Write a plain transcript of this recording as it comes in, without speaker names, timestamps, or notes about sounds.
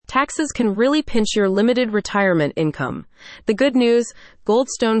taxes can really pinch your limited retirement income. The good news,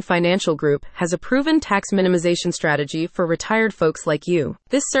 Goldstone Financial Group has a proven tax minimization strategy for retired folks like you.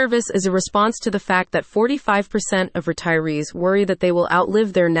 This service is a response to the fact that 45% of retirees worry that they will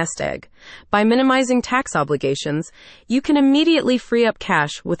outlive their nest egg. By minimizing tax obligations, you can immediately free up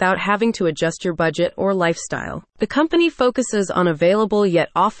cash without having to adjust your budget or lifestyle. The company focuses on available yet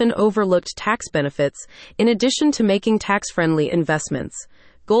often overlooked tax benefits in addition to making tax-friendly investments.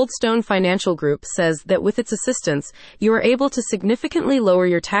 Goldstone Financial Group says that with its assistance, you are able to significantly lower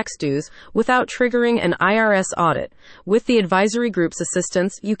your tax dues without triggering an IRS audit. With the advisory group's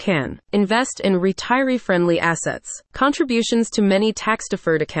assistance, you can invest in retiree-friendly assets. Contributions to many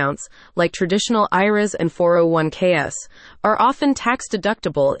tax-deferred accounts, like traditional IRAs and 401ks, are often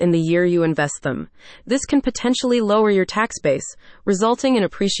tax-deductible in the year you invest them. This can potentially lower your tax base, resulting in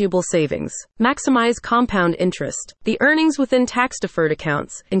appreciable savings. Maximize compound interest. The earnings within tax-deferred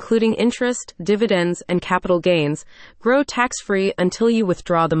accounts, including interest, dividends, and capital gains, grow tax-free until you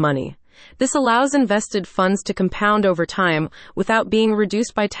withdraw the money. This allows invested funds to compound over time without being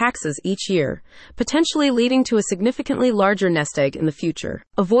reduced by taxes each year, potentially leading to a significantly larger nest egg in the future.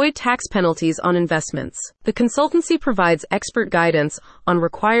 Avoid tax penalties on investments. The consultancy provides expert guidance on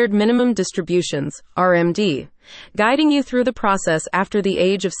required minimum distributions, RMD, guiding you through the process after the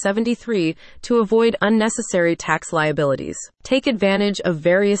age of 73 to avoid unnecessary tax liabilities. Take advantage of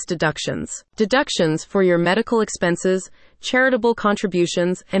various deductions. Deductions for your medical expenses, charitable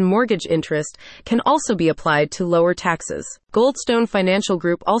contributions, and mortgage interest can also be applied to lower taxes. Goldstone Financial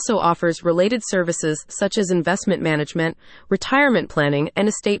Group also offers related services such as investment management, retirement planning, and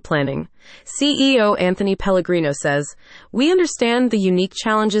estate planning. CEO Anthony Pellegrino says, "We understand the unique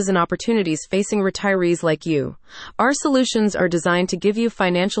challenges and opportunities facing retirees like you. Our solutions are designed to give you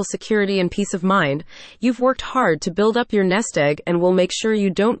financial security and peace of mind. You've worked hard to build up your nest egg and we'll make sure you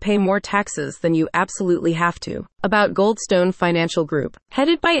don't pay more taxes than you absolutely have to." About Goldstone Financial Group.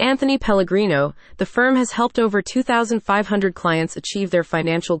 Headed by Anthony Pellegrino, the firm has helped over 2,500 clients achieve their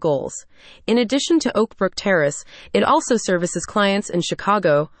financial goals. In addition to Oakbrook Terrace, it also services clients in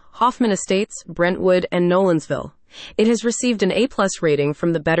Chicago, Hoffman Estates, Brentwood, and Nolensville. It has received an A+ rating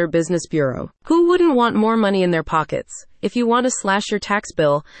from the Better Business Bureau. Who wouldn't want more money in their pockets? If you want to slash your tax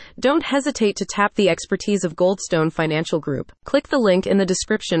bill, don't hesitate to tap the expertise of Goldstone Financial Group. Click the link in the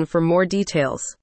description for more details.